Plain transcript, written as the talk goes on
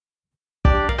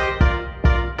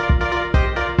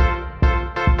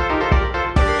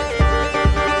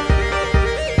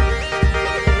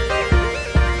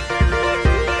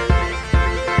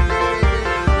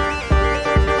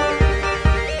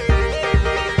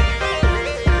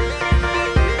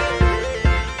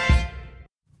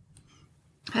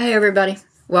Hi, everybody.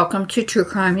 Welcome to True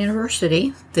Crime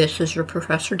University. This is your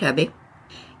Professor Debbie,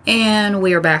 and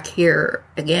we are back here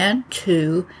again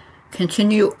to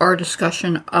continue our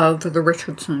discussion of the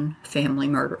Richardson family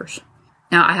murders.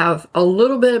 Now, I have a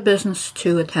little bit of business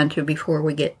to attend to before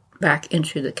we get back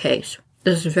into the case.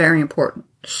 This is very important,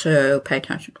 so pay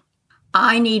attention.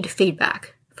 I need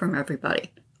feedback from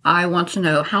everybody. I want to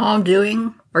know how I'm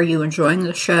doing. Are you enjoying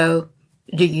the show?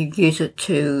 Do you use it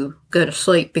to go to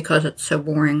sleep because it's so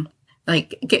boring?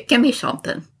 Give me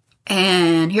something.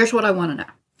 And here's what I want to know.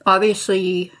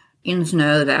 Obviously, you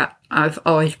know that I've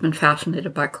always been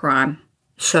fascinated by crime.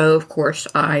 So, of course,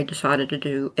 I decided to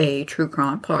do a true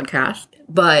crime podcast.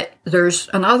 But there's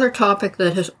another topic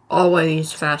that has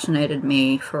always fascinated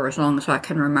me for as long as I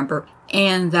can remember.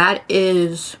 And that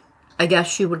is, I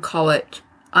guess you would call it,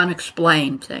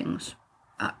 unexplained things.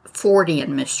 Fortean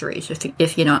mysteries,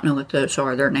 if you don't know what those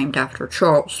are. They're named after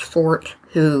Charles Fort,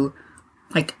 who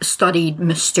studied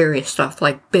mysterious stuff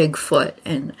like Bigfoot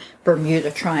and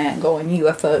Bermuda Triangle and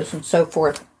UFOs and so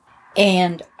forth.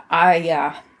 And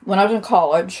when I was in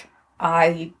college,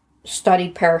 I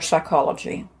studied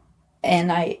parapsychology.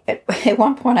 And at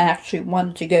one point I actually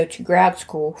wanted to go to grad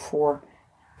school for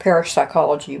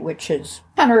parapsychology, which is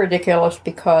kind of ridiculous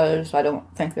because I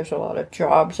don't think there's a lot of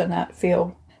jobs in that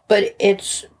field. But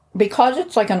because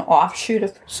it's like an offshoot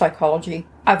of psychology,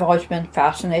 I've always been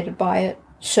fascinated by it.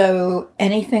 So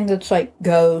anything that's like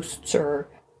ghosts or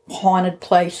haunted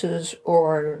places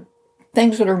or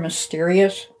things that are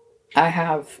mysterious, I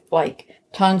have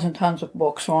tons and tons of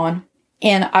books on.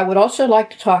 And I would also like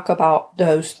to talk about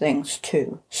those things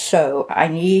too. So I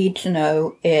need to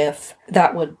know if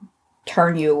that would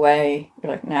turn you away.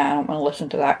 You're like, nah, I don't want to listen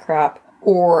to that crap.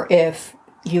 Or if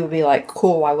you would be like,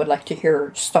 cool, I would like to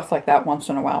hear stuff like that once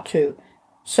in a while too.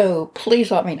 So please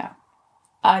let me know.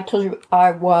 I told you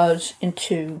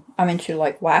I'm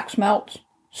into wax melts.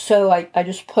 So I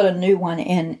just put a new one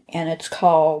in, and it's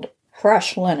called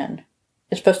Fresh Linen.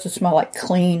 It's supposed to smell like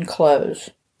clean clothes,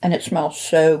 and it smells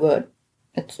so good.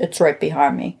 It's right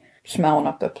behind me, smelling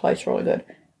up the place really good.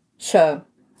 So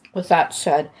with that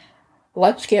said,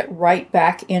 let's get right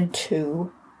back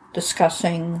into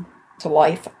discussing the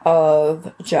life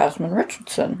of Jasmine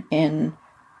Richardson in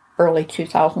early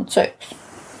 2006.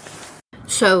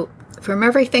 So, from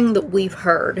everything that we've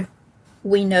heard,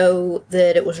 we know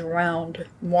that it was around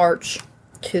March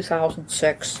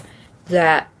 2006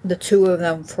 that the two of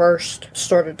them first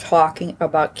started talking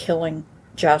about killing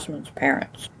Jasmine's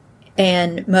parents.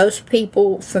 And most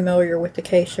people familiar with the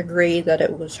case agree that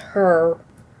it was her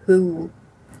who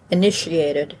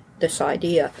initiated this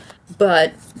idea.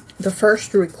 But the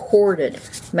first recorded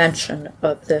mention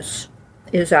of this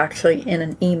is actually in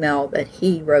an email that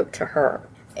he wrote to her.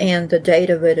 And the date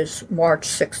of it is March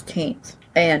 16th.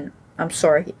 And I'm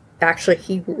sorry, actually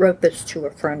he wrote this to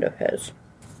a friend of his.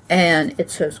 And it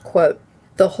says, quote,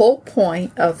 "The whole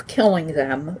point of killing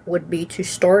them would be to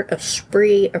start a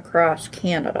spree across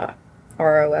Canada,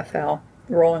 ROFL,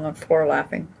 rolling on floor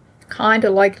laughing. Kinda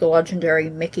like the legendary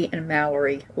Mickey and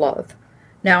Mallory Love.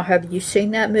 Now, have you seen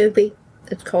that movie?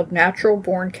 It's called Natural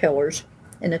Born Killers,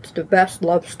 and it's the best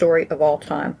love story of all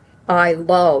time. I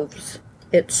loves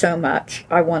it so much,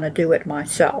 I want to do it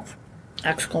myself."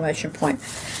 Exclamation point.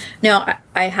 Now,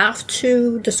 I have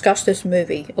to discuss this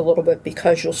movie a little bit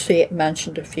because you'll see it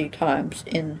mentioned a few times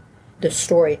in this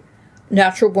story.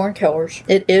 Natural Born Killers.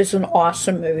 It is an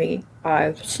awesome movie.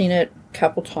 I've seen it a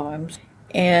couple times,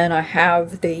 and I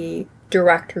have the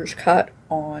director's cut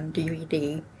on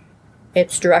DVD.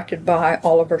 It's directed by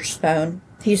Oliver Stone.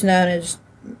 He's known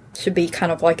to be kind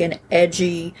of like an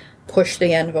edgy,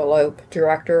 push-the-envelope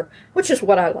director, which is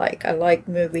what I like. I like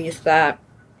movies that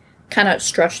kind of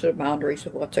stretch the boundaries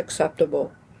of what's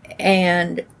acceptable.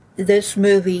 And this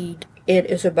movie, it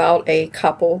is about a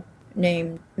couple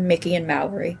named Mickey and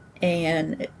Mallory.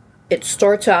 And it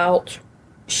starts out,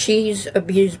 she's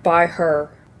abused by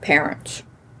her parents.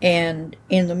 And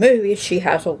in the movie, she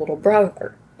has a little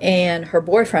brother. And her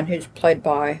boyfriend, who's played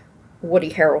by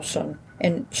Woody Harrelson,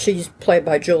 and she's played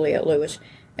by Juliette Lewis,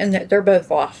 and they're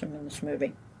both awesome in this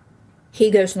movie.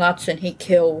 He goes nuts and he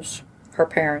kills her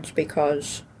parents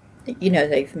because,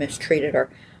 they've mistreated her.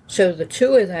 So the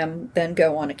two of them then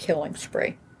go on a killing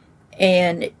spree.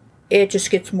 And it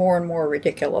just gets more and more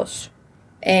ridiculous.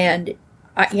 And,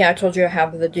 I told you I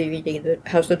have the DVD that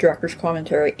has the director's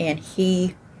commentary, and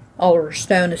Oliver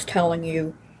Stone, is telling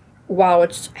you, while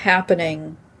it's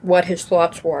happening, what his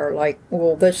thoughts were, like,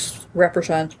 well, this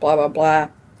represents blah, blah, blah,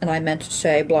 and I meant to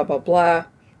say blah, blah, blah.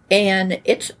 And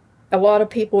a lot of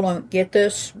people don't get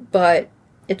this, but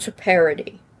it's a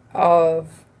parody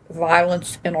of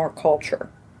violence in our culture.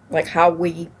 Like how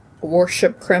we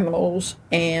worship criminals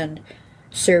and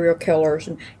serial killers.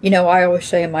 And, I always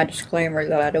say in my disclaimer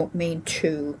that I don't mean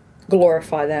to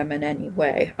glorify them in any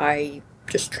way. I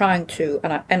just trying to,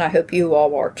 and I hope you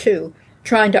all are too,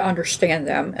 trying to understand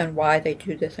them and why they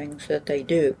do the things that they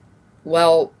do.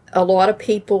 Well, a lot of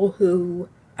people who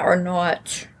are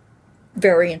not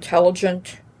very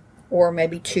intelligent or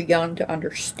maybe too young to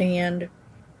understand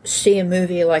see a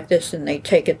movie like this and they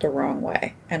take it the wrong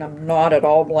way. And I'm not at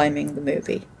all blaming the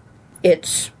movie.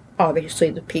 It's obviously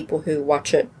the people who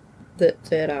watch it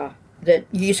that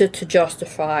use it to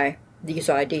justify these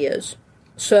ideas.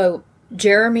 So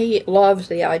Jeremy loves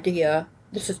the idea.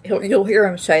 You'll hear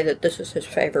him say that this is his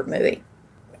favorite movie.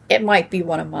 It might be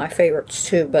one of my favorites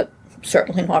too, but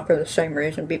certainly not for the same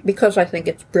reason, because I think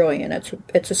it's brilliant.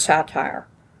 It's a satire.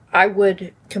 I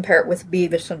would compare it with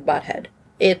Beavis and Butthead.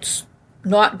 It's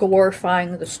not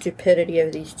glorifying the stupidity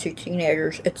of these two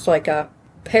teenagers. It's like a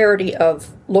parody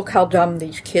of, look how dumb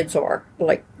these kids are.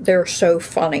 Like, they're so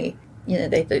funny.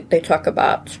 They talk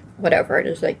about whatever it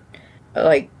is.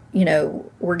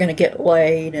 We're going to get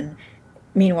laid, and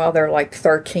meanwhile they're like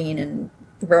 13 and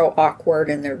real awkward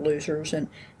and they're losers. And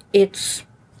it's,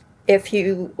 if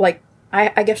you, like,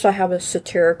 I guess I have a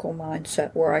satirical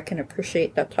mindset where I can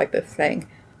appreciate that type of thing.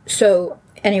 So,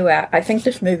 anyway, I think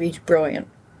this movie's brilliant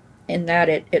in that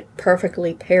it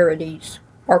perfectly parodies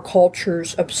our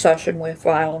culture's obsession with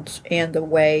violence and the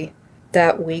way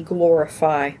that we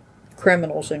glorify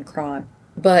criminals and crime.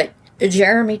 But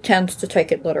Jeremy tends to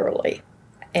take it literally.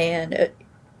 And,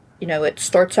 it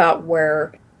starts out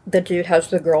where the dude has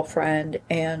the girlfriend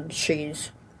and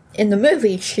in the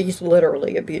movie, she's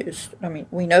literally abused. I mean,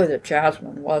 we know that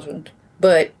Jasmine wasn't,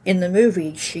 but in the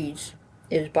movie,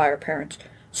 is by her parents.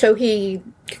 So he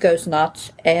goes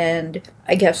nuts, and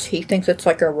I guess he thinks it's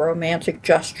like a romantic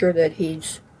gesture that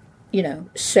he's,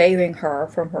 saving her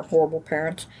from her horrible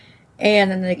parents.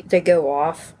 And then they go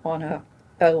off on a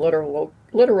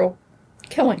literal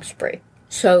killing spree.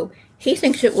 So he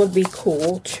thinks it would be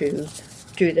cool to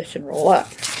do this in real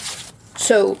life.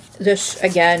 So this,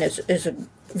 again, is a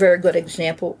very good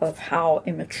example of how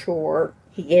immature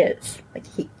he is. Like,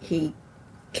 he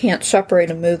can't separate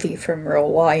a movie from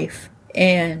real life.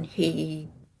 And he,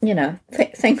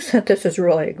 thinks that this is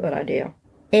really a good idea.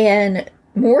 And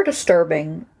more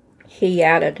disturbing, he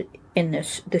added in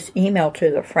this email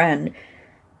to the friend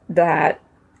that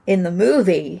in the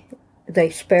movie, they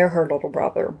spare her little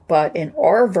brother, but in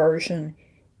our version,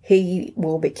 he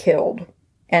will be killed.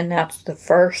 And that's the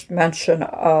first mention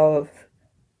of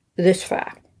this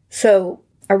fact. So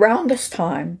around this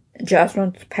time,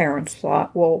 Jasmine's parents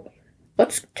thought, well,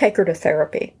 let's take her to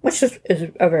therapy, which is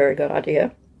a very good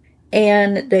idea.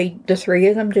 And the three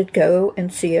of them did go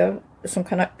and see some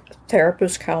kind of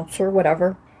therapist, counselor,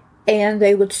 whatever. And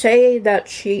they would say that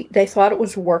they thought it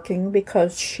was working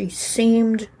because she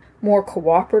seemed more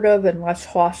cooperative and less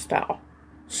hostile.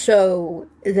 So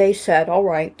they said, all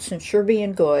right, since you're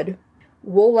being good,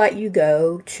 we'll let you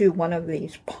go to one of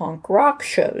these punk rock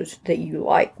shows that you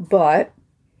like, but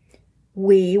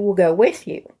we will go with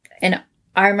you. And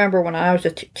I remember when I was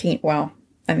a teen, when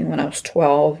I was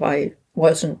 12, I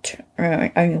wasn't,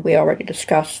 we already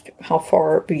discussed how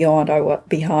far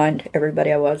behind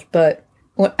everybody I was, but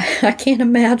I can't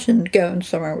imagine going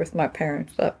somewhere with my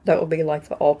parents. That would be like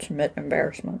the ultimate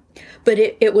embarrassment. But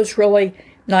it was really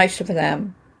nice of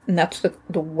them, and that's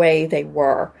the way they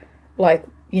were. Like,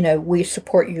 we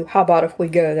support you. How about if we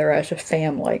go there as a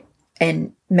family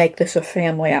and make this a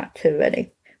family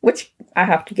activity? Which I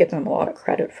have to give them a lot of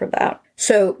credit for that.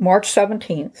 So March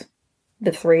 17th,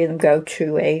 the three of them go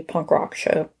to a punk rock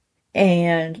show.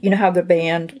 And you know how the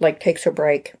band takes a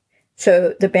break?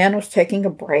 So the band was taking a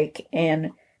break,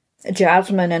 and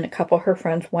Jasmine and a couple of her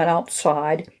friends went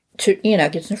outside to,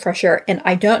 get some fresh air. And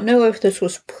I don't know if this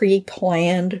was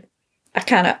pre-planned. I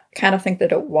kind of think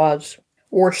that it was,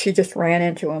 or she just ran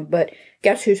into him. But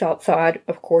guess who's outside,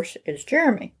 of course, is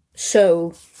Jeremy.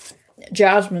 So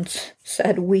Jasmine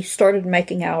said, we started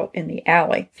making out in the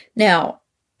alley. Now,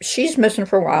 she's missing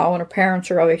for a while, and her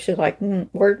parents are obviously like,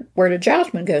 where did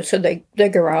Jasmine go? So they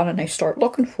go around and they start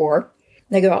looking for her.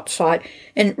 They go outside.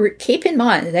 And keep in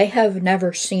mind, they have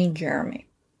never seen Jeremy.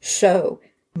 So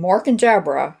Mark and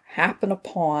Deborah happen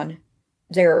upon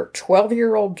their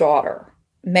 12-year-old daughter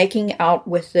making out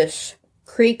with this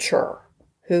creature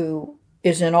who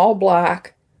is in all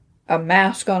black, a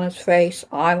mask on his face,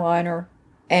 eyeliner,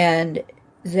 and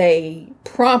they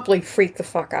promptly freak the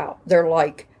fuck out. They're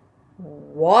like,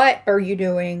 what are you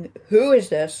doing? Who is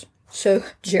this? So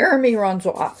Jeremy runs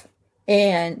off,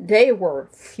 and they were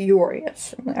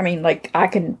furious. I mean, I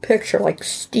can picture,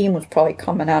 steam was probably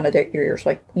coming out of their ears,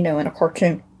 in a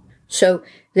cartoon. So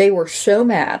they were so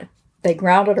mad, they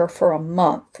grounded her for a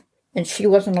month, and she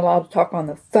wasn't allowed to talk on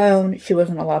the phone. She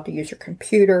wasn't allowed to use her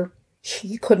computer.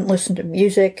 She couldn't listen to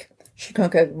music. She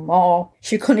couldn't go to the mall.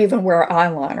 She couldn't even wear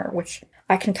eyeliner, which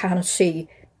I can kind of see.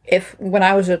 If when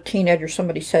I was a teenager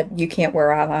somebody said you can't wear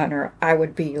eyeliner, I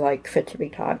would be like fit to be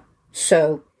tied.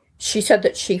 So she said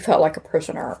that she felt like a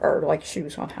prisoner, or like she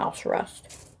was on house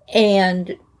arrest.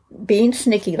 And being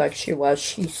sneaky like she was,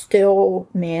 she still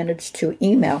managed to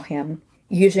email him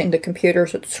using the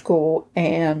computers at school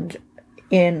and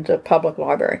in the public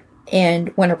library. And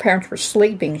when her parents were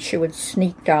sleeping, she would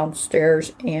sneak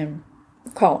downstairs and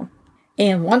call him.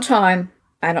 And one time,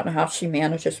 I don't know how she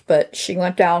manages, but she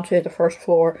went down to the first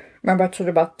floor. Remember I told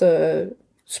you about the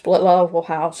split level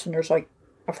house, and there's like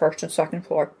a first and second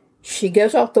floor. She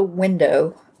goes out the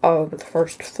window of the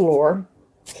first floor.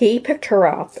 He picked her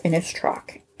up in his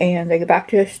truck, and they go back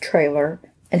to his trailer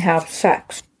and have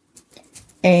sex.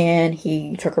 And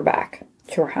he took her back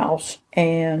to her house,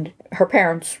 and her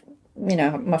parents,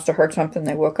 must have heard something.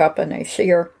 They woke up and they see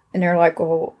her, and they're like,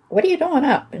 well, what are you doing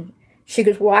up? And she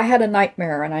goes, well, I had a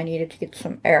nightmare and I needed to get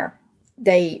some air.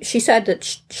 She said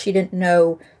that she didn't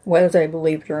know whether they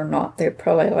believed her or not. They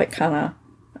probably like kind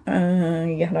of,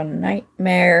 you had a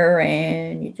nightmare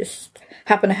and you just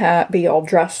happen to be all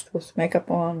dressed with makeup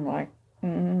on, like,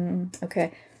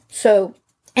 okay. So,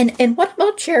 and what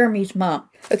about Jeremy's mom?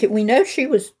 Okay, we know she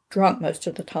was drunk most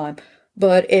of the time,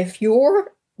 but if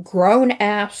your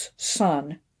grown-ass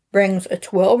son brings a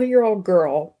 12-year-old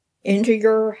girl into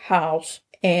your house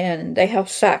and they have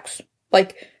sex,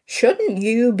 like, shouldn't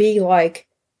you be like,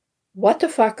 what the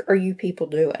fuck are you people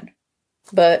doing?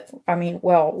 But, I mean,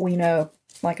 well, we know,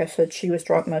 like I said, she was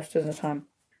drunk most of the time.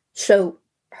 So,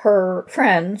 her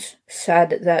friends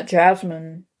said that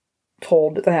Jasmine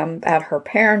told them that her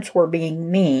parents were being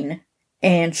mean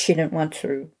and she didn't want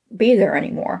to be there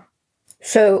anymore.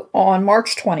 So, on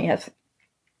March 20th,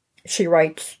 she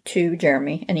writes to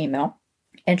Jeremy an email,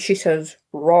 and she says,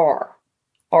 RAWR,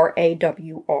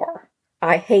 R-A-W-R.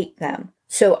 I hate them.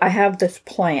 So I have this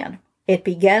plan. It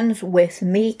begins with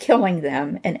me killing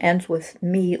them and ends with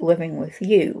me living with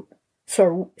you.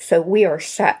 So we are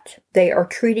set. They are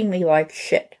treating me like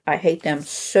shit. I hate them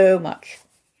so much.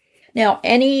 Now,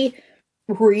 any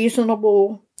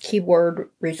reasonable, keyword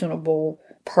reasonable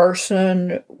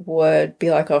person would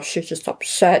be like, oh, she's just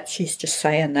upset. She's just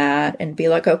saying that. And be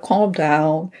like, oh, calm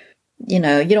down. You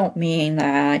don't mean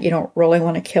that. You don't really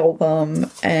want to kill them.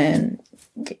 And,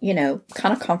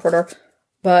 kind of comfort her.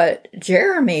 But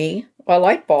Jeremy, a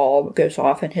light bulb goes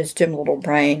off in his dim little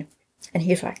brain. And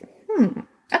he's like,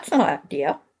 that's not an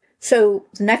idea. So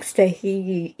the next day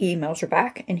he emails her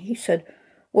back and he said,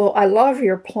 well, I love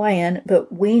your plan,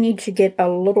 but we need to get a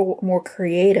little more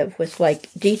creative with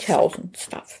like details and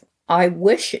stuff. I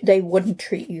wish they wouldn't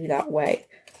treat you that way.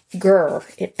 Grr,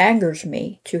 it angers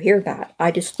me to hear that.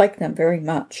 I dislike them very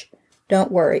much.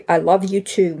 Don't worry, I love you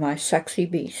too, my sexy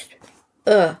beast.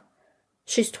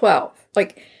 She's 12.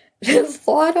 Like, the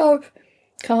thought of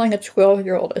calling a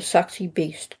 12-year-old a sexy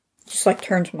beast just like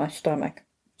turns my stomach.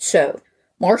 So,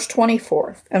 March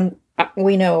 24th, and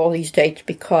we know all these dates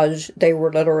because they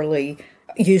were literally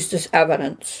used as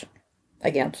evidence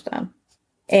against them.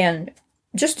 And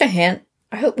just a hint,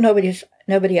 I hope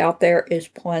nobody out there is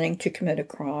planning to commit a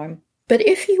crime. But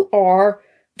if you are,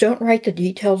 don't write the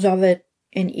details of it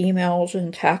in emails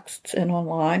and texts and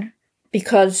online.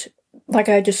 Because, like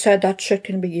I just said, that shit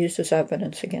can be used as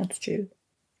evidence against you.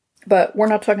 But we're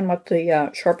not talking about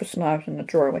the sharpest knives in the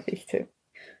drawer with these two.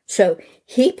 So,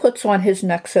 he puts on his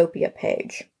Nexopia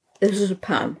page. This is a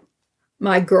poem.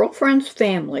 My girlfriend's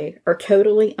family are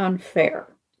totally unfair.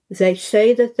 They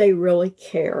say that they really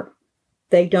care.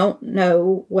 They don't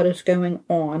know what is going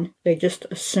on. They just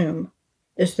assume.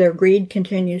 As their greed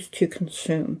continues to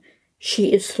consume.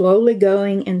 She is slowly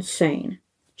going insane.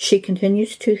 She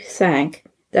continues to think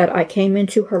that I came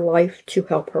into her life to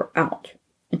help her out.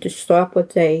 And to stop what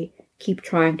they keep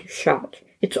trying to shout.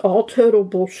 It's all total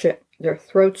bullshit. Their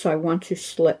throats I want to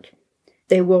slit.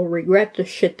 They will regret the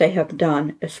shit they have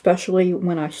done, especially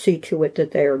when I see to it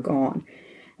that they are gone.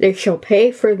 They shall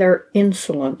pay for their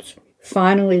insolence.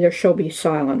 Finally there shall be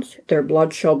silence. Their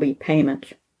blood shall be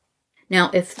payment.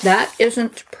 Now, if that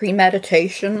isn't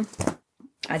premeditation,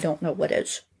 I don't know what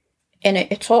is. And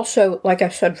it's also, like I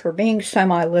said, for being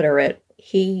semi-literate,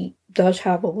 he does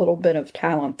have a little bit of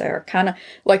talent there. Kind of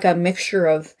like a mixture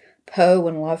of Poe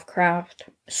and Lovecraft.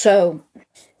 So,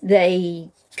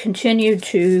 they continued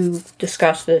to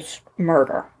discuss this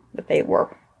murder that they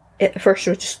were. At first it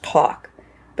was just talk,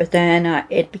 but then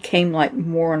it became like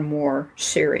more and more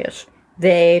serious.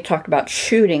 They talked about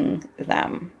shooting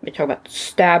them. They talked about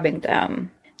stabbing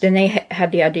them. then they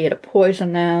had the idea to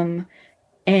poison them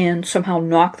and somehow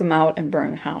knock them out and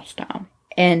burn the house down.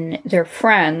 And their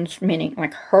friends, meaning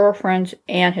like her friends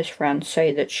and his friends,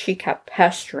 say that she kept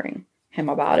pestering him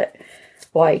about it.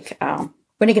 Like, when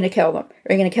are you going to kill them?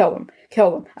 Are you going to kill them?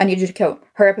 Kill them. I need you to kill them.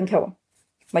 Hurry up and kill them.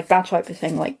 Like that type of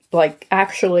thing. Like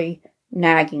actually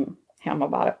nagging him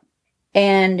about it.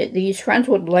 And these friends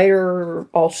would later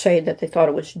all say that they thought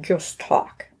it was just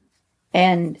talk.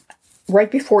 And right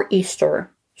before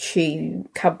Easter, she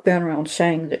kept going around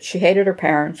saying that she hated her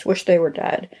parents, wished they were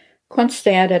dead, couldn't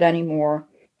stand it anymore,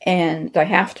 and they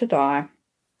have to die.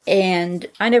 And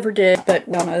I never did, but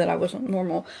we all know that I wasn't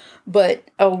normal. But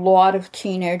a lot of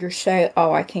teenagers say,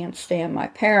 oh, I can't stand my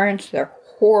parents. They're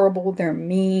horrible. They're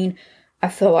mean. I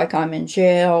feel like I'm in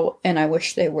jail, and I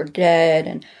wish they were dead,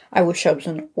 and I wish I was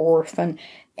an orphan.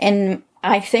 And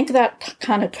I think that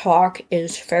kind of talk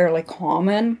is fairly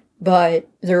common, but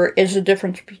there is a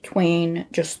difference between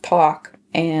just talk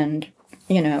and,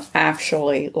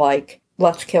 actually, like,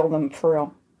 let's kill them for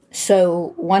real.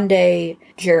 So one day,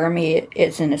 Jeremy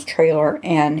is in his trailer,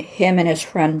 and him and his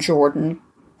friend Jordan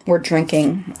were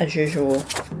drinking as usual.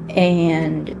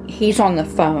 And he's on the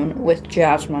phone with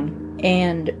Jasmine.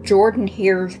 And Jordan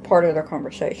hears part of their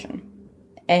conversation.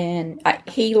 And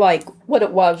what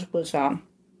it was,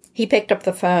 he picked up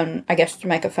the phone, I guess, to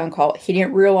make a phone call. He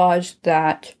didn't realize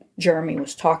that Jeremy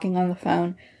was talking on the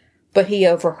phone, but he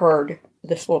overheard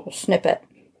this little snippet.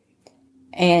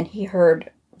 And he heard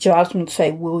Jasmine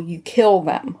say, will you kill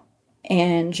them?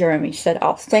 And Jeremy said,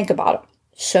 I'll think about it.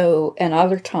 So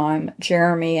another time,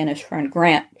 Jeremy and his friend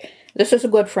Grant, this is a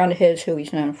good friend of his who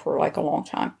he's known for like a long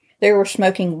time. They were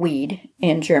smoking weed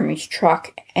in Jeremy's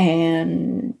truck,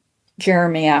 and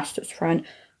Jeremy asked his friend,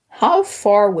 how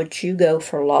far would you go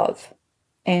for love?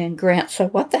 And Grant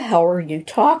said, what the hell are you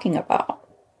talking about?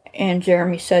 And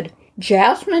Jeremy said,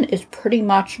 Jasmine is pretty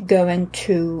much going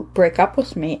to break up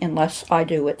with me unless I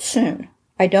do it soon.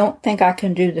 I don't think I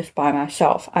can do this by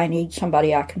myself. I need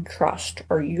somebody I can trust.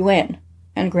 Are you in?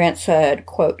 And Grant said,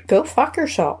 quote, go fuck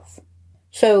yourself.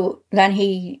 So then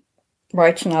he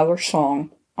writes another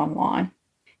song online.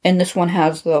 And this one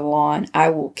has the line, I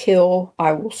will kill,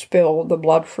 I will spill the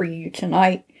blood for you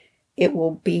tonight. It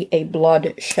will be a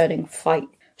blood-shedding fight.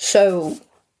 So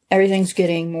everything's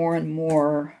getting more and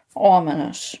more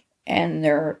ominous. And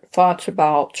their thoughts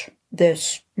about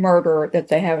this murder that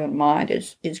they have in mind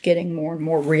is getting more and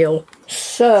more real.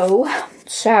 So,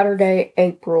 Saturday,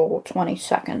 April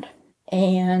 22nd.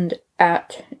 And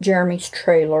at Jeremy's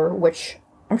trailer, which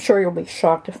I'm sure you'll be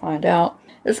shocked to find out,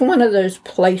 it's one of those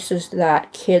places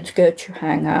that kids go to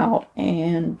hang out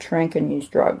and drink and use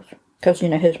drugs. Because,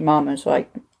 his mom is,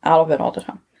 like, out of it all the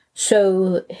time.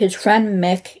 So, his friend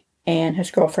Mick and his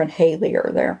girlfriend Haley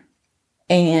are there.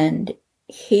 And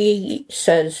he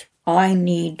says, I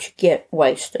need to get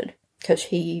wasted. Because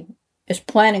he is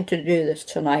planning to do this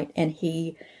tonight. And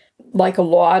he, like a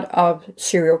lot of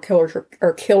serial killers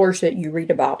or killers that you read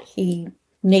about, he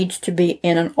needs to be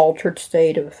in an altered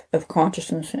state of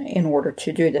consciousness in order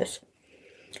to do this.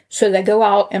 So they go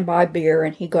out and buy beer,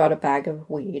 and he got a bag of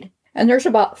weed. And there's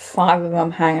about 5 of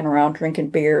them hanging around drinking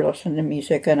beer, listening to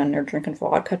music, and then they're drinking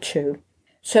vodka too.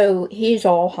 So he's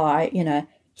all high,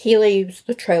 He leaves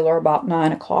the trailer about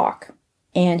 9 o'clock,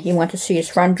 and he went to see his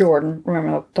friend Jordan.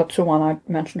 Remember, that's the one I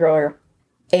mentioned earlier.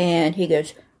 And he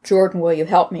goes, Jordan, will you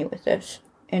help me with this?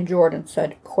 And Jordan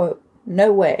said, quote,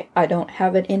 no way, I don't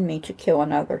have it in me to kill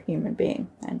another human being,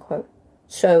 end quote.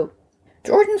 So,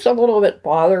 Jordan's a little bit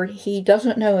bothered. He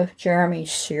doesn't know if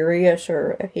Jeremy's serious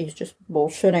or if he's just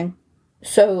bullshitting.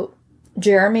 So,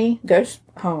 Jeremy goes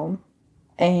home,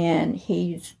 and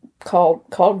he's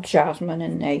called Jasmine,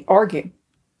 and they argue.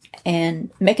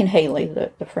 And Mick and Haley,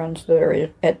 the friends that are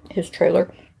at his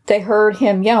trailer, they heard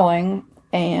him yelling,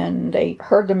 and they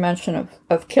heard the mention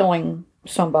of killing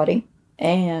somebody.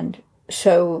 And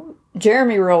so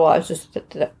Jeremy realizes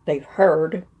that they've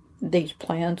heard these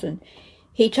plans, and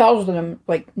he tells them,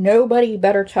 like, nobody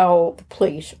better tell the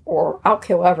police or I'll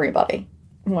kill everybody.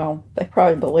 Well, they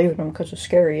probably believed him because as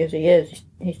scary as he is,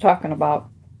 he's talking about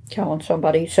killing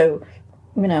somebody, so,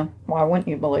 why wouldn't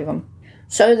you believe him?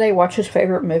 So they watch his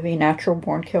favorite movie, Natural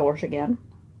Born Killers, again,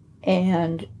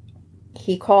 and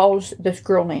he calls this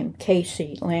girl named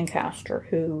Casey Lancaster,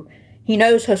 who he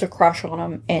knows has a crush on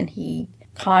him, and he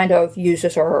kind of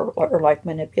uses her or like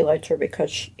manipulates her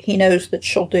because he knows that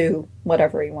she'll do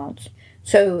whatever he wants.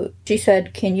 So she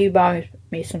said, can you buy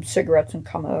me some cigarettes and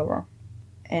come over?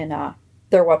 And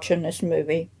they're watching this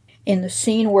movie. In the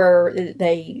scene where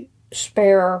they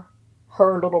spare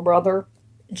her little brother,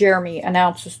 Jeremy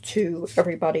announces to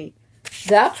everybody,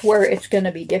 that's where it's going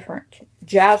to be different.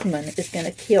 Jasmine is going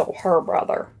to kill her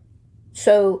brother.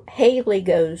 So Haley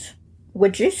goes,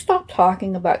 would you stop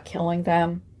talking about killing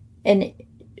them? And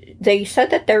they said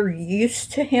that they're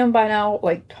used to him by now,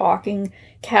 like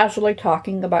casually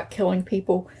talking about killing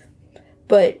people.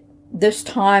 But this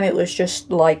time it was just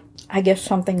like, I guess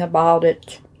something about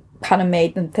it kind of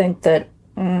made them think that,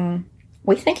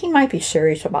 we think he might be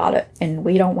serious about it, and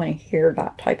we don't want to hear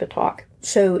that type of talk.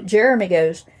 So Jeremy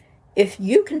goes, if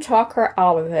you can talk her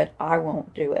out of it, I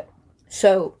won't do it.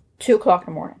 So 2 o'clock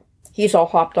in the morning, he's all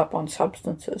hopped up on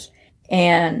substances,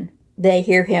 and they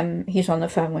hear him, he's on the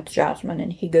phone with Jasmine,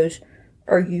 and he goes,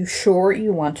 are you sure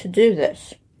you want to do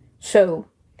this? So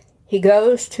he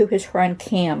goes to his friend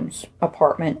Cam's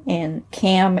apartment, and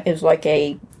Cam is like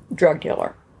a drug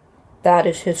dealer. That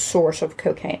is his source of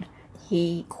cocaine.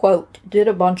 He, quote, did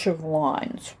a bunch of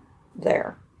lines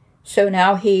there. So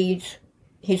now he's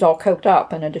all coked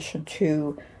up in addition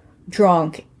to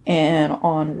drunk and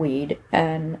on weed.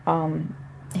 And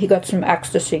he got some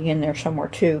ecstasy in there somewhere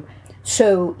too.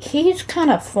 So he's kind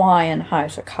of flying high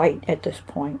as a kite at this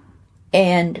point.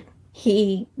 And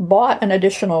he bought an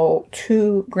additional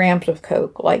 2 grams of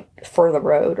coke, like for the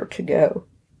road or to go.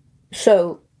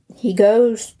 So he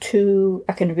goes to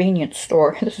a convenience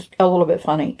store, this is a little bit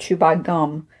funny, to buy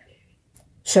gum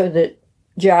so that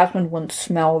Jasmine wouldn't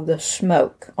smell the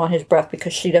smoke on his breath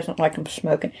because she doesn't like him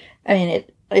smoking. I mean,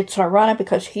 it's ironic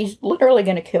because he's literally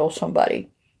going to kill somebody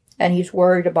and he's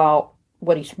worried about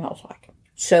what he smells like.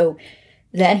 So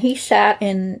then he sat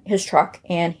in his truck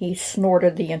and he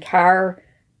snorted the entire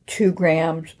 2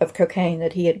 grams of cocaine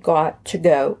that he had got to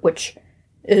go, which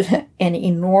is an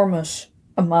enormous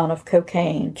amount of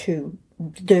cocaine to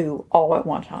do all at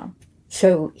one time.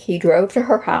 So he drove to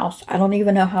her house. I don't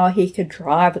even know how he could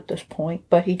drive at this point,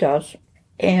 but he does.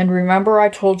 And remember I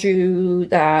told you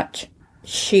that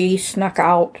she snuck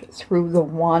out through the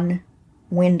one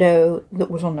window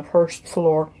that was on the first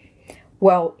floor?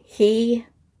 Well, he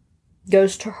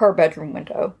goes to her bedroom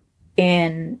window,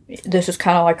 and this is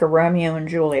kind of like a Romeo and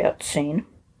Juliet scene.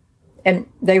 And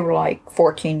they were like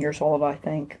 14 years old, I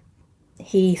think.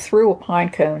 He threw a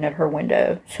pine cone at her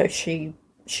window, so she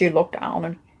looked down,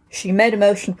 and she made a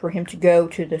motion for him to go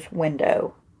to this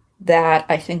window that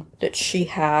I think that she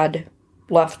had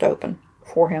left open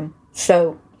for him.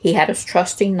 So he had his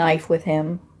trusty knife with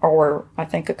him, or I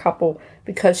think a couple,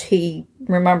 because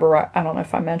remember, I don't know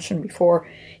if I mentioned before,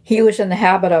 he was in the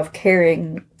habit of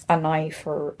carrying a knife,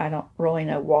 or I don't really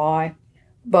know why.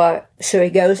 But so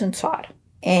he goes inside,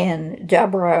 and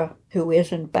Deborah, who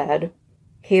is in bed,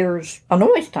 hears a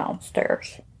noise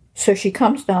downstairs. So she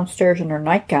comes downstairs in her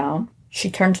nightgown, she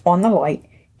turns on the light,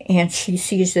 and she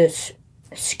sees this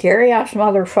scary-ass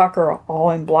motherfucker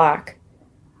all in black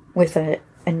with a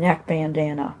neck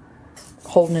bandana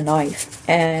holding a knife.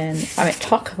 And, I mean,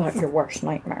 talk about your worst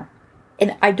nightmare.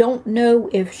 And I don't know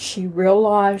if she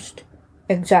realized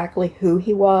exactly who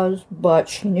he was, but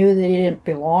she knew that he didn't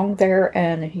belong there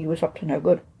and he was up to no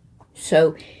good.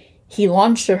 So he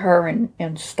lunged at her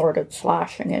and started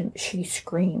slashing, and she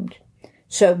screamed.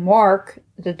 So Mark,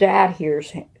 the dad,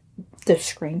 hears this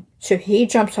scream. So he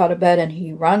jumps out of bed and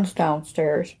he runs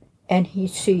downstairs, and he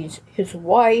sees his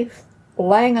wife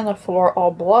laying on the floor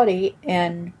all bloody,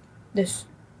 and this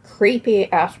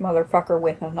creepy-ass motherfucker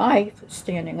with a knife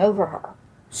standing over her.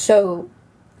 So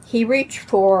he reached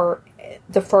for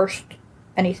the first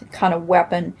any kind of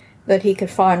weapon that he could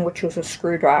find, which was a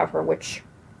screwdriver, which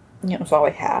was all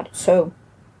he had. So,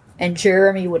 and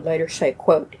Jeremy would later say,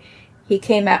 quote, he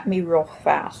came at me real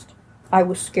fast. I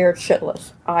was scared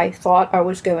shitless. I thought I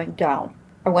was going down.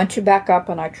 I went to back up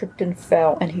and I tripped and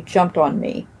fell, and he jumped on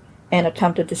me and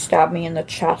attempted to stab me in the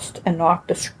chest, and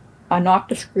I knocked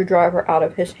the screwdriver out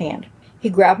of his hand. He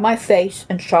grabbed my face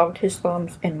and shoved his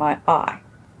thumbs in my eye.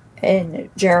 And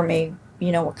Jeremy,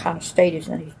 what kind of state he's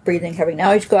in. He's breathing heavy.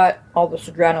 Now he's got all this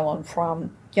adrenaline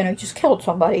from, he just killed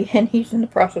somebody, and he's in the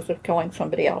process of killing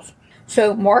somebody else.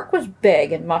 So Mark was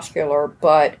big and muscular,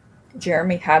 but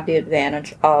Jeremy had the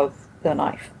advantage of the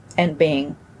knife and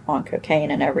being on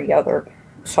cocaine and every other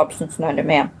substance known to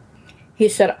man. He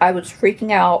said, I was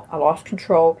freaking out. I lost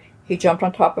control. He jumped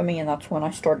on top of me, and that's when I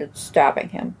started stabbing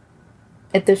him.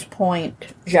 At this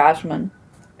point, Jasmine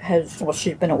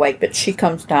she's been awake, but she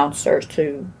comes downstairs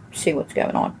to see what's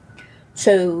going on.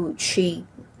 So she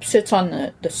sits on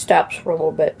the steps for a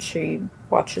little bit. She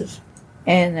watches,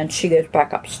 and then she goes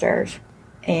back upstairs.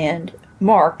 And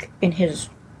Mark,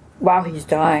 while he's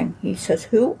dying, he says,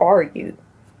 who are you?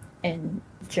 And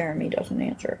Jeremy doesn't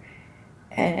answer.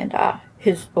 And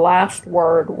his last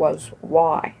word was,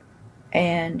 why?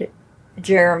 And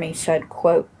Jeremy said,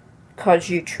 quote, because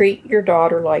you treat your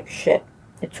daughter like shit.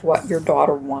 It's what your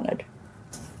daughter wanted.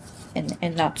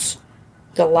 And that's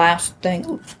the last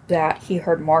thing that he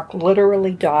heard. Mark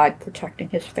literally died protecting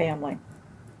his family.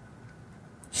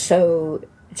 So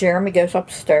Jeremy goes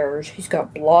upstairs. He's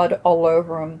got blood all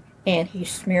over him, and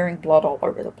he's smearing blood all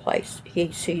over the place.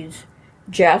 He sees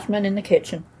Jasmine in the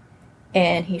kitchen,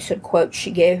 and he said, quote,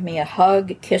 "She gave me a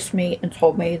hug, kissed me, and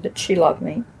told me that she loved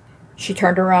me. She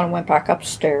turned around and went back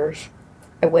upstairs.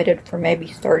 I waited for maybe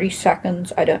 30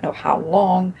 seconds. I don't know how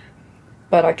long,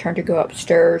 but I turned to go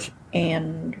upstairs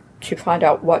and to find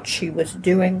out what she was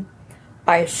doing.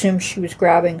 I assumed she was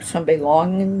grabbing some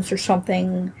belongings or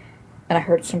something, and I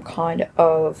heard some kind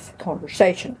of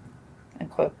conversation,"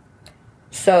 end quote.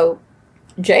 So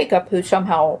Jacob, who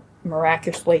somehow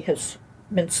miraculously has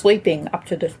been sleeping up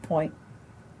to this point,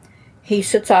 he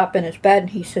sits up in his bed and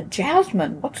he said,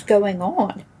 "Jasmine, what's going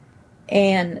on?"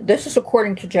 And this is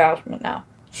according to Jasmine now.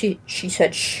 She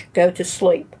said, "Shh, go to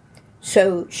sleep."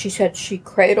 So she said she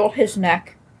cradled his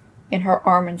neck in her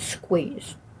arm and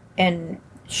squeezed. And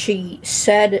she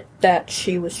said that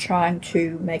she was trying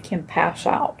to make him pass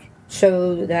out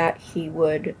so that he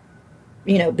would,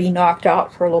 be knocked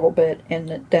out for a little bit,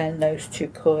 and then those two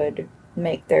could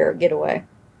make their getaway.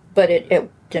 But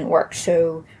it didn't work.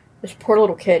 So this poor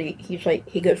little kid,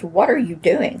 he goes, "What are you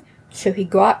doing?" So he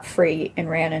got free and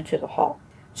ran into the hall.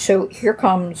 So here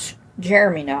comes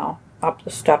Jeremy now, up the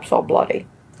steps all bloody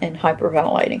and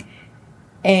hyperventilating.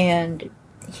 And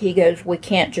he goes, "We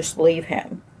can't just leave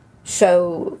him."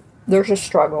 So there's a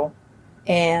struggle,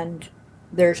 and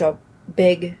there's a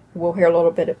big, we'll hear a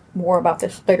little bit more about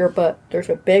this later, but there's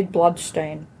a big blood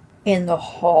stain in the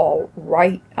hall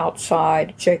right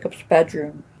outside Jacob's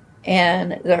bedroom.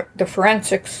 And the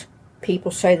forensics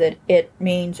people say that it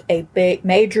means a big,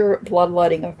 major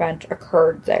bloodletting event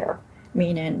occurred there,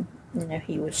 meaning,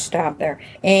 he was stabbed there.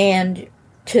 And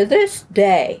to this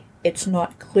day, it's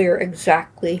not clear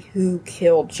exactly who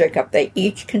killed Jacob. They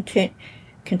each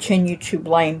continue to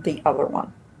blame the other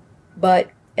one. But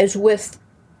as with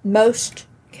most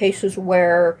cases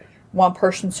where one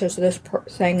person says this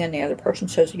thing and the other person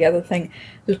says the other thing,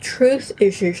 the truth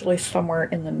is usually somewhere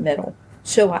in the middle.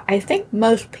 So I think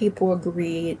most people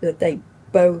agree that they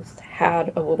both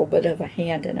had a little bit of a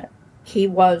hand in it. He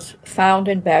was found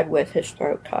in bed with his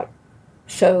throat cut.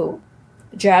 So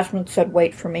Jasmine said,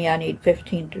 "Wait for me, I need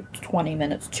 15 to 20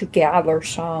 minutes to gather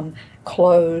some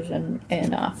clothes and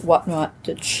whatnot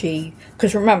that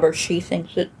because remember, she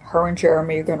thinks that her and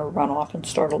Jeremy are going to run off and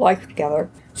start a life together.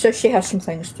 So she has some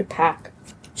things to pack."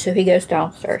 So he goes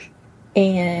downstairs,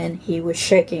 and he was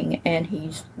shaking, and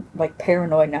he's like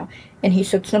paranoid now. And he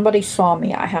said, "Somebody saw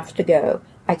me, I have to go.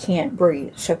 I can't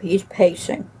breathe." So he's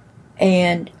pacing,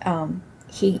 and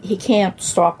he can't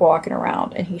stop walking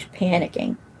around, and he's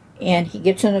panicking. And he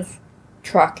gets in his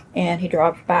truck, and he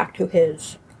drives back to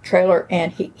his trailer,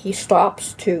 and he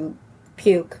stops to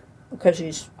puke because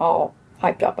he's all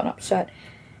hyped up and upset.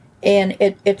 And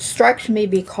it strikes me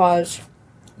because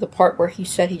the part where he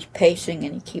said he's pacing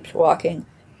and he keeps walking.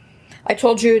 I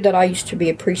told you that I used to be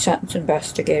a pre-sentence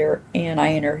investigator, and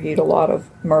I interviewed a lot of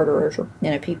murderers or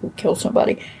people who kill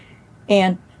somebody.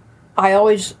 And I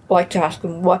always like to ask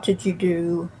them, what did you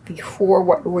do before?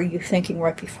 What were you thinking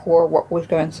right before? What was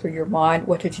going through your mind?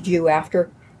 What did you do after?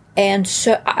 And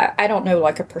so I don't know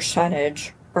like a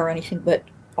percentage or anything, but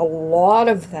a lot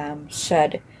of them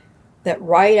said that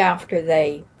right after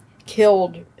they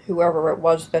killed whoever it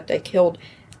was that they killed,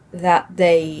 that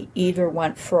they either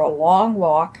went for a long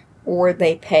walk or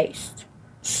they paced.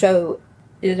 So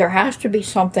there has to be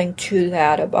something to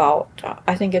that about,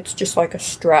 I think it's just like a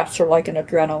stress or like an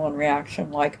adrenaline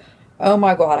reaction, like, oh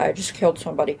my God, I just killed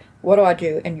somebody. What do I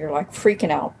do? And you're like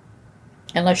freaking out.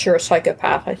 Unless you're a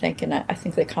psychopath, I think, and I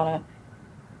think they kind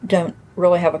of don't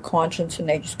really have a conscience and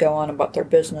they just go on about their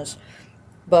business.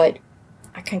 But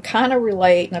I can kind of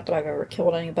relate, not that I've ever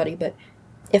killed anybody, but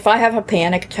if I have a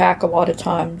panic attack a lot of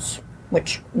times,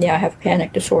 which, I have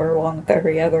panic disorder along with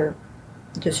every other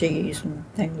disease and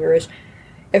thing there is,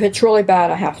 if it's really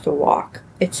bad, I have to walk.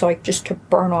 It's like just to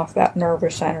burn off that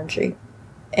nervous energy.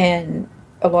 And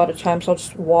a lot of times I'll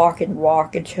just walk and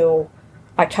walk until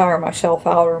I tire myself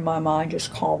out or my mind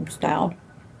just calms down.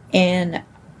 And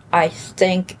I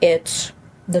think it's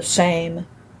the same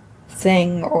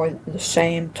thing or the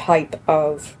same type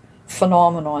of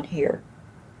phenomenon here.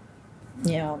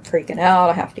 I'm freaking out.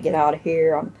 I have to get out of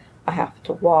here. I have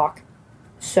to walk.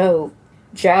 So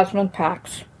Jasmine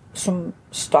packs some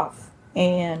stuff,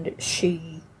 and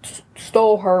she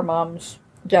stole her mom's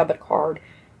debit card.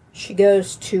 She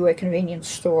goes to a convenience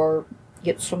store,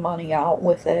 gets some money out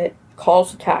with it,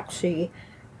 calls a taxi,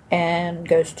 and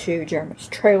goes to Jeremy's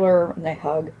trailer, and they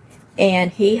hug.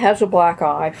 And he has a black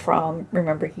eye from,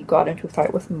 remember, he got into a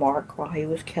fight with Mark while he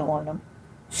was killing him.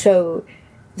 So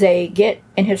they get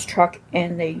in his truck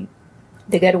and they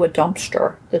go to a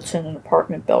dumpster that's in an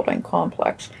apartment building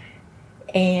complex.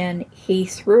 And he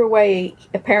threw away,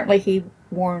 apparently he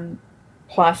worn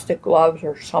plastic gloves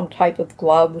or some type of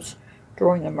gloves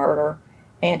during the murder,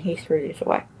 and he threw these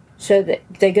away. So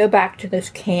they go back to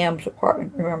this Cam's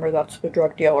apartment. Remember, that's the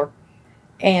drug dealer.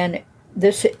 And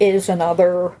this is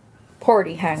another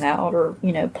party hangout or,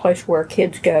 place where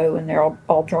kids go and they're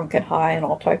all drunk and high and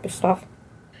all type of stuff.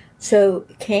 So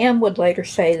Cam would later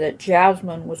say that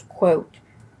Jasmine was, quote,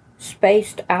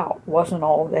 spaced out, wasn't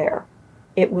all there.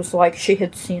 It was like she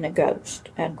had seen a ghost,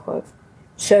 end quote.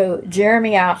 So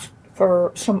Jeremy asked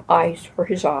for some ice for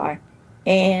his eye,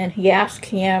 and he asked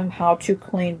Cam how to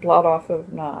clean blood off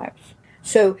of knives.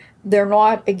 So they're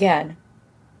not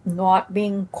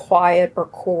being quiet or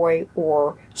coy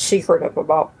or secretive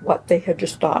about what they had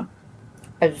just done,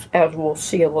 as we'll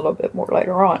see a little bit more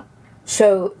later on.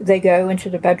 So they go into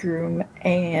the bedroom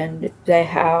and they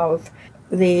have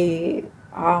it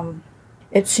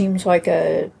seems like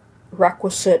a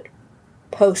requisite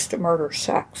post-murder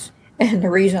sex. And the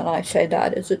reason I say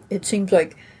that is it seems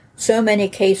like so many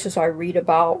cases I read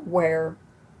about where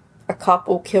a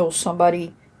couple kills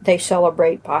somebody, they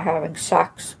celebrate by having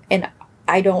sex. And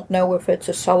I don't know if it's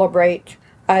a celebrate.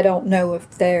 I don't know if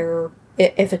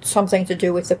it's something to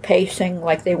do with the pacing,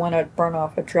 like they want to burn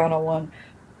off adrenaline,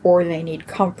 or they need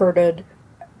comforted.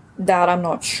 That I'm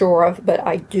not sure of, but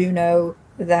I do know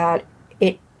that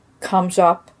it comes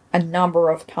up a number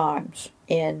of times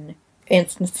in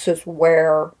instances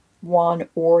where one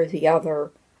or the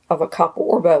other of a couple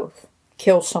or both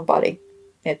kills somebody.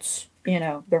 It's,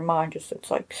 their mind it's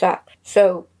like sex.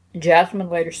 So Jasmine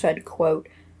later said, quote,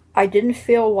 I didn't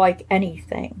feel like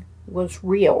anything was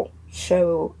real,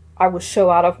 so I was so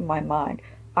out of my mind.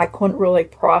 I couldn't really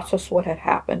process what had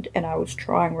happened, and I was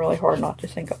trying really hard not to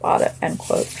think about it, end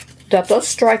quote. That does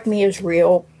strike me as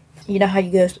real. You know how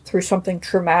you go through something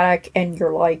traumatic and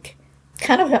you're like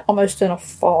kind of almost in a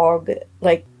fog,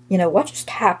 like, what just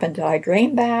happened? Did I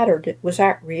dream that, or was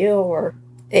that real? Or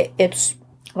it's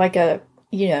like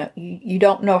you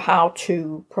don't know how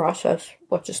to process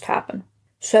what just happened.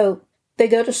 So they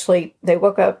go to sleep. They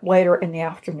woke up later in the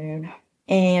afternoon,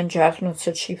 and Jasmine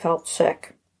said she felt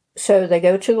sick. So they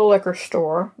go to the liquor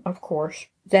store, of course.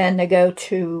 Then they go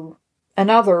to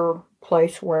another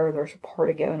place where there's a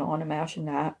party going on. Imagine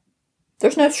that.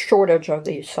 There's no shortage of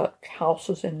these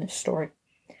houses in this story.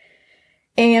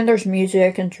 And there's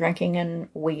music and drinking and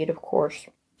weed, of course.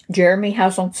 Jeremy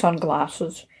has on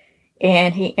sunglasses,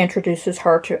 and he introduces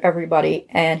her to everybody,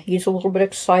 and he's a little bit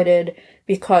excited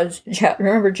because,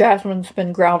 remember, Jasmine's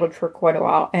been grounded for quite a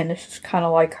while, and this is kind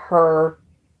of like her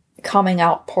coming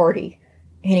out party.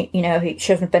 She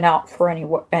hasn't been out for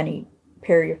any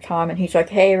period of time, and he's like,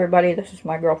 hey, everybody, this is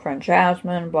my girlfriend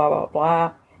Jasmine, blah, blah,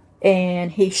 blah. And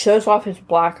he shows off his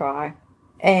black eye,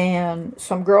 and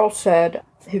some girl said,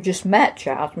 who just met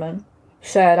Jasmine,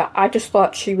 said, I just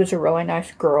thought she was a really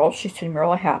nice girl. She seemed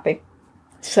really happy.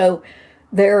 So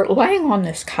they're laying on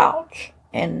this couch,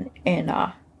 and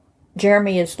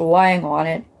Jeremy is laying on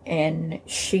it, and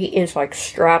she is like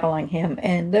straddling him,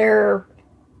 and they're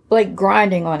like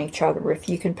grinding on each other, if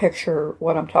you can picture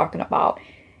what I'm talking about.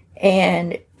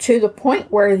 And to the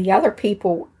point where the other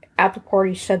people at the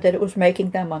party said that it was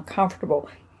making them uncomfortable.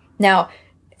 Now,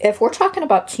 if we're talking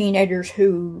about teenagers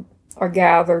who are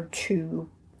gathered to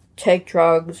take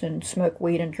drugs and smoke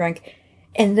weed and drink,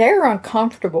 and they're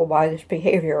uncomfortable by this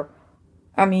behavior,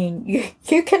 I mean,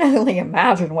 you can only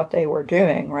imagine what they were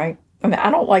doing, right? I mean,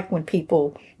 I don't like when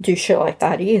people do shit like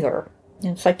that either.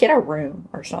 And it's like, get a room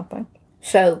or something.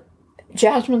 So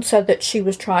Jasmine said that she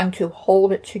was trying to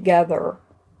hold it together,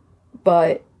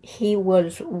 but he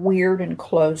was weird and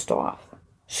closed off.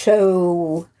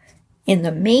 So in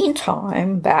the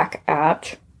meantime, back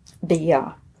at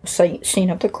the scene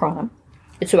of the crime,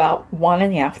 it's about 1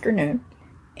 p.m,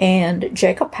 and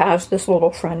Jacob has this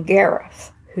little friend,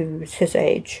 Gareth, who's his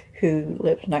age, who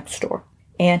lives next door.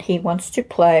 And he wants to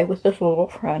play with this little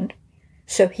friend.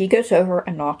 So he goes over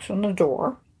and knocks on the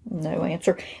door. No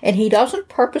answer. And he doesn't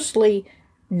purposely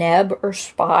neb or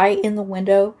spy in the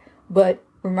window, but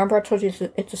remember I told you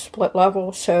it's a split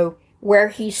level, so where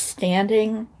he's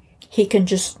standing, he can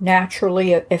just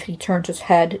naturally, if he turns his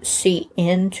head, see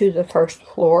into the first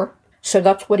floor. So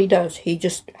that's what he does. He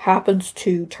just happens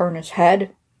to turn his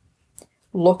head,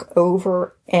 look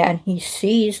over, and he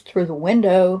sees through the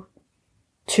window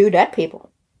 2 dead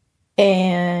people.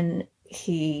 And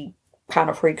he kind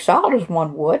of freaks out, as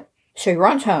one would. So he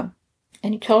runs home,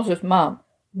 and he tells his mom,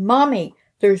 Mommy,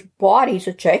 there's bodies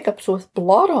of Jacob's with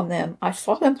blood on them. I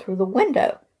saw them through the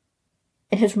window.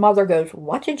 And his mother goes,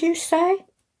 what did you say?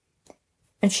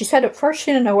 And she said at first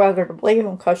she didn't know whether to believe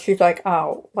him because she's like,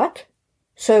 oh, what?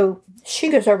 So she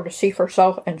goes over to see for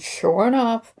herself, and sure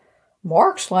enough,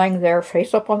 Mark's laying there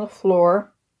face up on the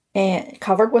floor and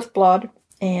covered with blood,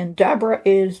 and Deborah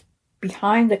is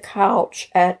behind the couch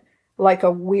at like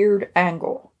a weird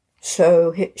angle.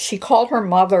 So she called her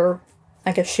mother.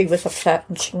 I guess she was upset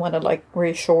and she wanted like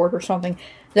reassured or something.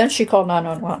 Then she called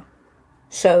 911.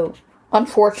 So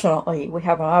unfortunately, we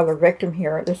have another victim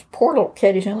here. This poor little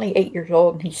kid, he's only 8 years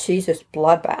old, and he sees this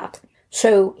bloodbath.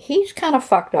 So he's kind of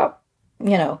fucked up,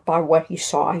 by what he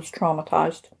saw. He's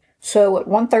traumatized. So at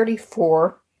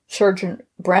 1:34, Sergeant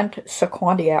Brent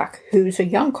Secondiak, who's a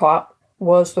young cop,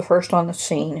 was the first on the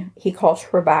scene. He calls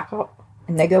for backup,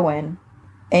 and they go in,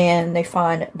 and they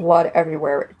find blood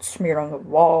everywhere. It's smeared on the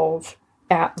walls.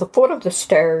 At the foot of the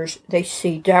stairs, they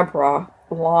see Deborah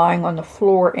lying on the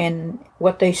floor in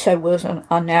what they said was an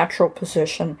unnatural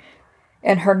position,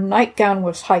 and her nightgown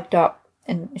was hiked up,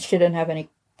 and she didn't have any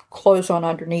clothes on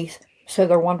underneath, so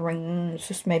they're wondering, is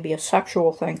this maybe a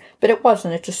sexual thing? But it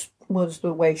wasn't. It just was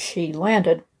the way she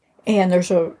landed. And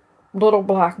there's a little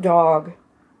black dog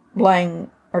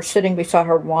laying or sitting beside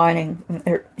her whining.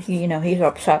 He's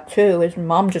upset too. His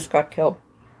mom just got killed.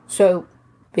 So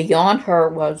beyond her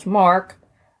was Mark,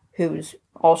 who's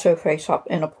also face up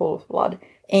in a pool of blood.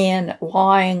 And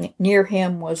lying near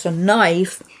him was a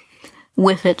knife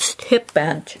with its tip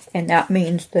bent, and that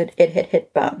means that it had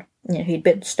hit bone. He'd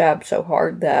been stabbed so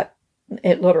hard that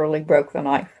it literally broke the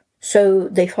knife. So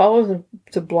they follow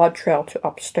the blood trail to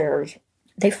upstairs.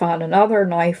 They find another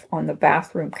knife on the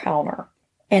bathroom counter.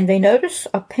 And they notice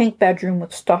a pink bedroom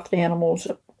with stuffed animals.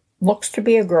 It looks to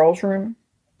be a girl's room.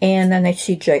 And then they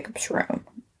see Jacob's room.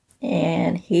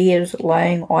 And he is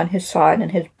laying on his side in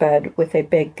his bed with a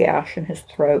big gash in his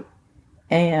throat.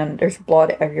 And there's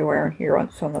blood everywhere in here.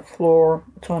 It's on the floor.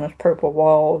 It's on his purple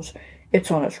walls. It's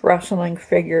on his wrestling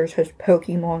figures, his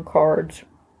Pokemon cards.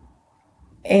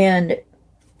 And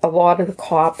a lot of the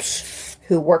cops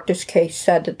who worked this case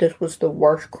said that this was the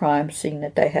worst crime scene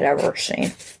that they had ever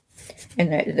seen.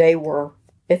 And they were,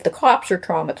 if the cops are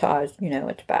traumatized,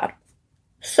 it's bad.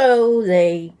 So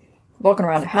they looking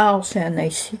around the house and they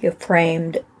see a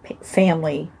framed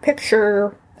family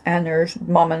picture, and there's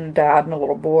mom and dad and a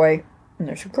little boy, and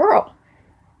there's a girl.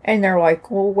 And they're like,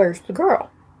 well, where's the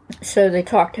girl? So they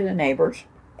talk to the neighbors,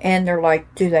 and they're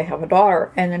like, do they have a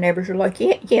daughter? And the neighbors are like,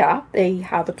 yeah, they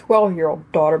have a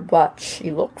 12-year-old daughter, but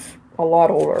she looks a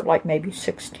lot older, like maybe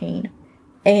 16.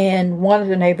 And one of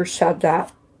the neighbors said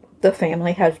that the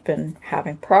family has been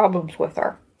having problems with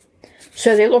her.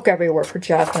 So they look everywhere for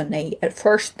Jasmine. They at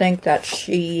first think that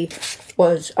she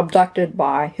was abducted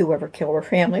by whoever killed her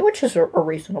family, which is a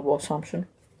reasonable assumption.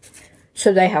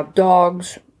 So they have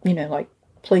dogs, like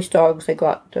police dogs. They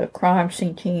got the crime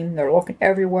scene team. They're looking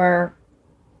everywhere.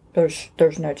 There's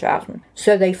no Jasmine.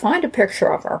 So they find a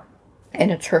picture of her,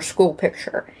 and it's her school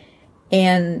picture.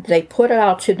 And they put it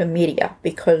out to the media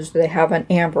because they have an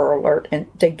Amber Alert, and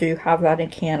they do have that in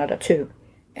Canada too.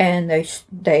 And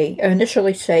they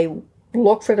initially say,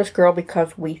 look for this girl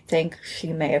because we think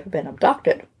she may have been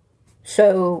abducted.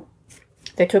 So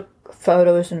they took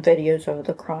photos and videos of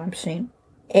the crime scene.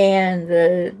 And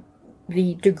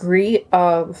the degree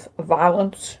of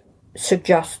violence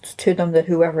suggests to them that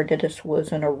whoever did this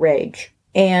was in a rage.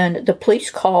 And the police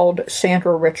called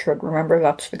Sandra Richard. Remember,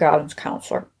 that's the guidance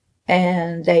counselor.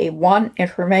 And they want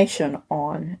information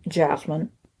on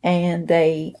Jasmine. And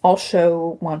they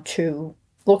also want to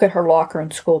look at her locker in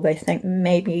school. They think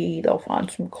maybe they'll find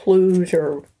some clues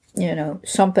or,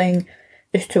 something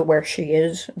as to where she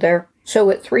is there. So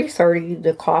at 3:30,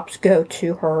 the cops go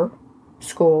to her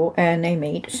school and they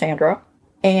meet Sandra.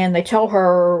 And they tell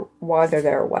her why they're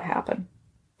there, what happened.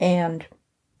 And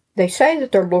they say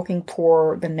that they're looking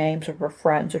for the names of her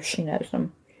friends if she knows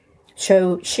them.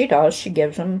 So she does. She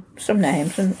gives them some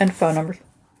names and phone numbers.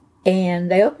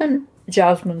 And they open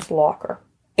Jasmine's locker.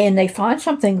 And they find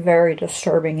something very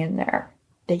disturbing in there.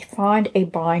 They find a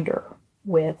binder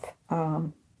with...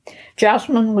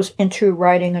 Jasmine was into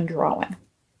writing and drawing.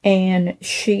 And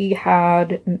she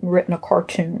had written a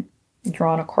cartoon,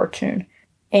 drawn a cartoon.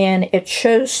 And it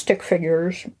shows stick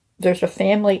figures. There's a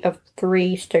family of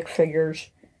 3 stick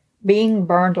figures being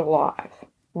burned alive,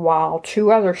 while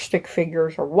 2 other stick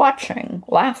figures are watching,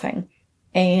 laughing.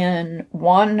 And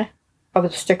one of the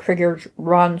stick figures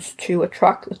runs to a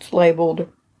truck that's labeled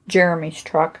Jeremy's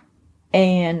truck.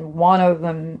 And one of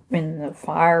them in the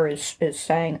fire is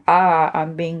saying,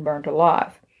 I'm being burned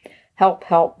alive. Help,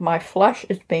 help, my flesh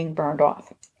is being burned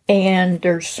off. And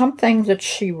there's something that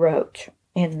she wrote.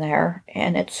 in there,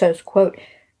 and it says, quote,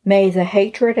 "May the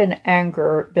hatred and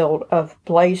anger built of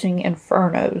blazing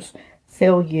infernos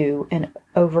fill you and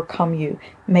overcome you.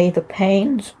 May the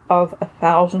pains of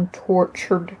 1,000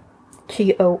 tortured,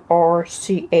 Torchered,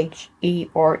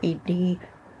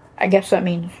 I guess that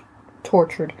means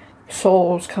tortured,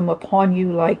 souls come upon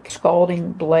you like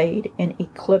scalding blade and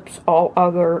eclipse all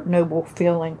other noble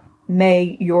feeling.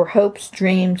 May your hopes,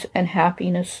 dreams, and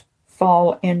happiness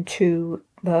fall into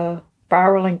the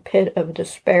spiraling pit of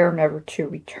despair never to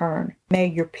return. May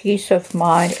your peace of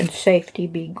mind and safety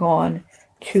be gone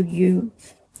to you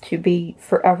to be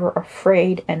forever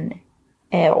afraid and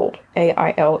ailed,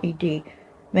 A-I-L-E-D.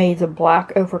 May the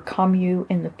black overcome you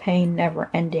in the pain never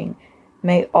ending.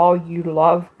 May all you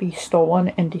love be stolen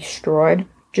and destroyed,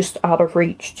 just out of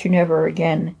reach to never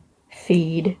again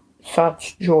feed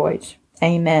such joys.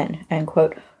 Amen." End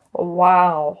quote.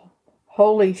 Wow.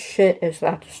 Holy shit, is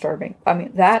that disturbing. I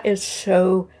mean, that is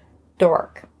so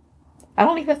dark. I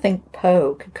don't even think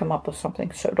Poe could come up with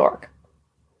something so dark.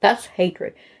 That's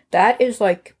hatred. That is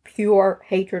like pure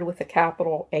hatred with a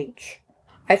capital H.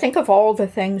 I think of all the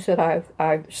things that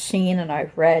I've seen and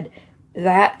I've read,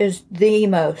 that is the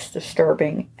most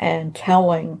disturbing and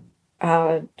telling,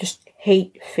 just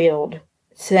hate-filled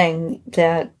thing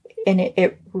that, and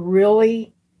it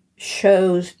really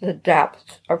shows the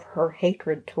depth of her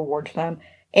hatred towards them.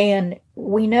 And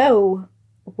we know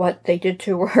what they did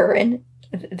to her, and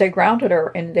they grounded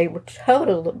her, and they were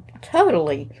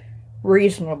totally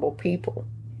reasonable people.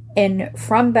 And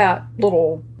from that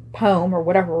little poem or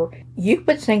whatever, you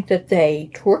would think that they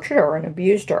tortured her and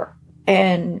abused her.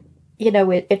 And, you know,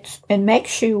 it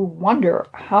makes you wonder,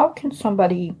 how can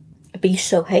somebody be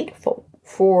so hateful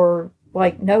for,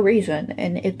 like, no reason?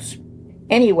 And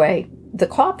anyway, the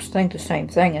cops think the same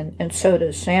thing, and so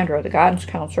does Sandra, the guidance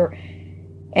counselor.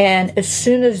 And as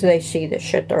soon as they see this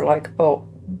shit, they're like, oh,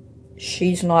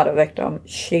 she's not a victim.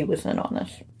 She was in on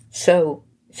this. So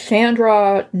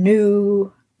Sandra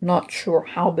knew, not sure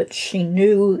how, but she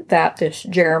knew that this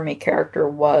Jeremy character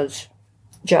was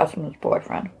Jasmine's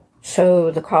boyfriend. So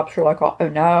the cops were like, oh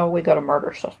no, we got a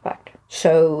murder suspect.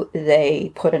 So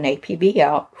they put an APB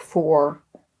out for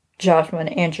Jasmine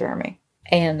and Jeremy.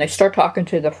 And they start talking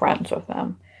to the friends of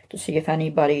them to see if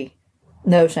anybody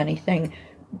knows anything.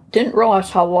 Didn't realize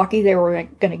how lucky they were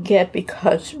going to get,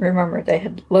 because, remember, they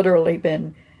had literally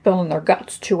been spilling their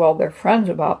guts to all their friends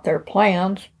about their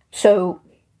plans. So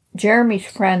Jeremy's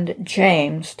friend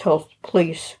James tells the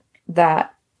police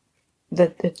that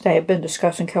they had been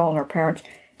discussing killing their parents.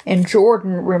 And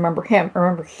Jordan, remember,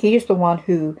 he's the one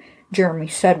who Jeremy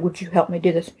said, "Would you help me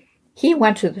do this?" He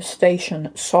went to the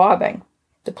station sobbing,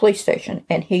 the police station,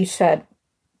 and he said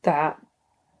that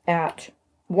at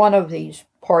one of these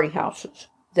party houses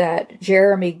that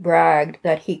Jeremy bragged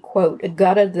that he, quote,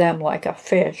 "gutted them like a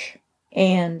fish."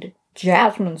 And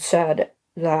Jasmine said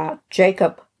that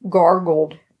Jacob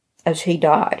gargled as he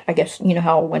died. I guess, you know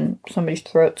how when somebody's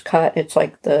throat's cut, it's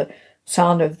like the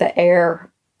sound of the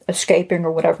air escaping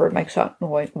or whatever, it makes that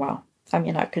noise. Wow. I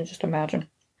mean, I can just imagine.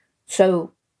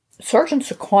 So Sergeant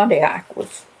Secondiac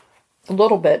was a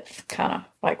little bit kind of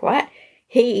like, what?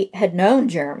 He had known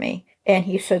Jeremy, and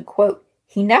he said, quote,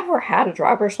 "He never had a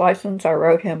driver's license. I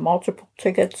wrote him multiple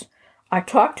tickets. I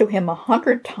talked to him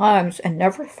 100 times and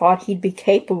never thought he'd be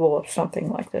capable of something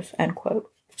like this," end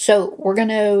quote. So we're going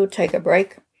to take a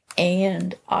break.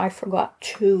 And I forgot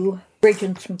to bring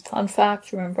in some fun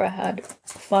facts. Remember, I had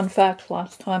fun facts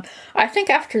last time. I think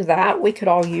after that, we could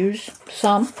all use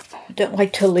some. I don't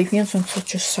like to leave you on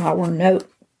such a sour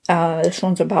note. This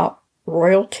one's about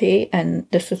royalty, and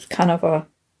this is kind of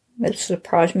it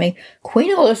surprised me.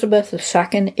 Queen Elizabeth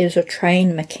II is a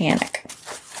trained mechanic.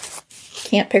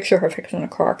 Can't picture her fixing a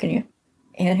car, can you?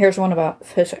 And here's one about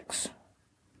physics.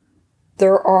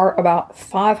 There are about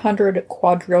 500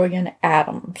 quadrillion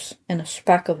atoms in a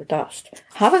speck of dust.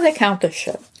 How do they count this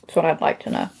shit? That's what I'd like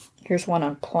to know. Here's one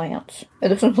on plants.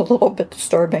 This one's a little bit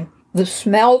disturbing. The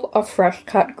smell of fresh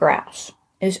cut grass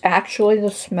is actually the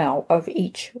smell of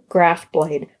each grass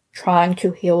blade trying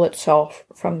to heal itself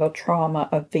from the trauma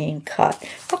of being cut.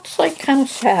 That's like kind of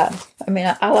sad. I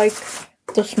mean, I like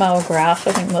the smell of grass.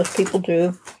 I think most people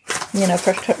do. You know,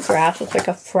 fresh cut grass, it's like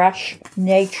a fresh,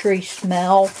 naturey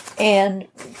smell. And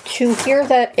to hear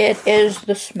that it is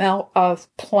the smell of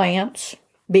plants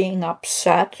being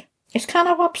upset, it's kind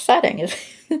of upsetting.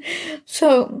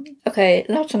 So, okay,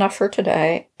 that's enough for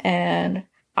today. And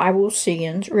I will see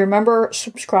you. Remember,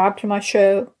 subscribe to my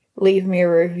show. Leave me a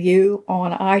review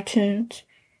on iTunes.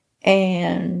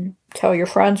 And tell your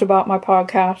friends about my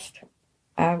podcast.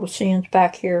 I will see you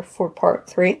back here for part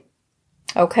 3.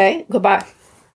 Okay, goodbye.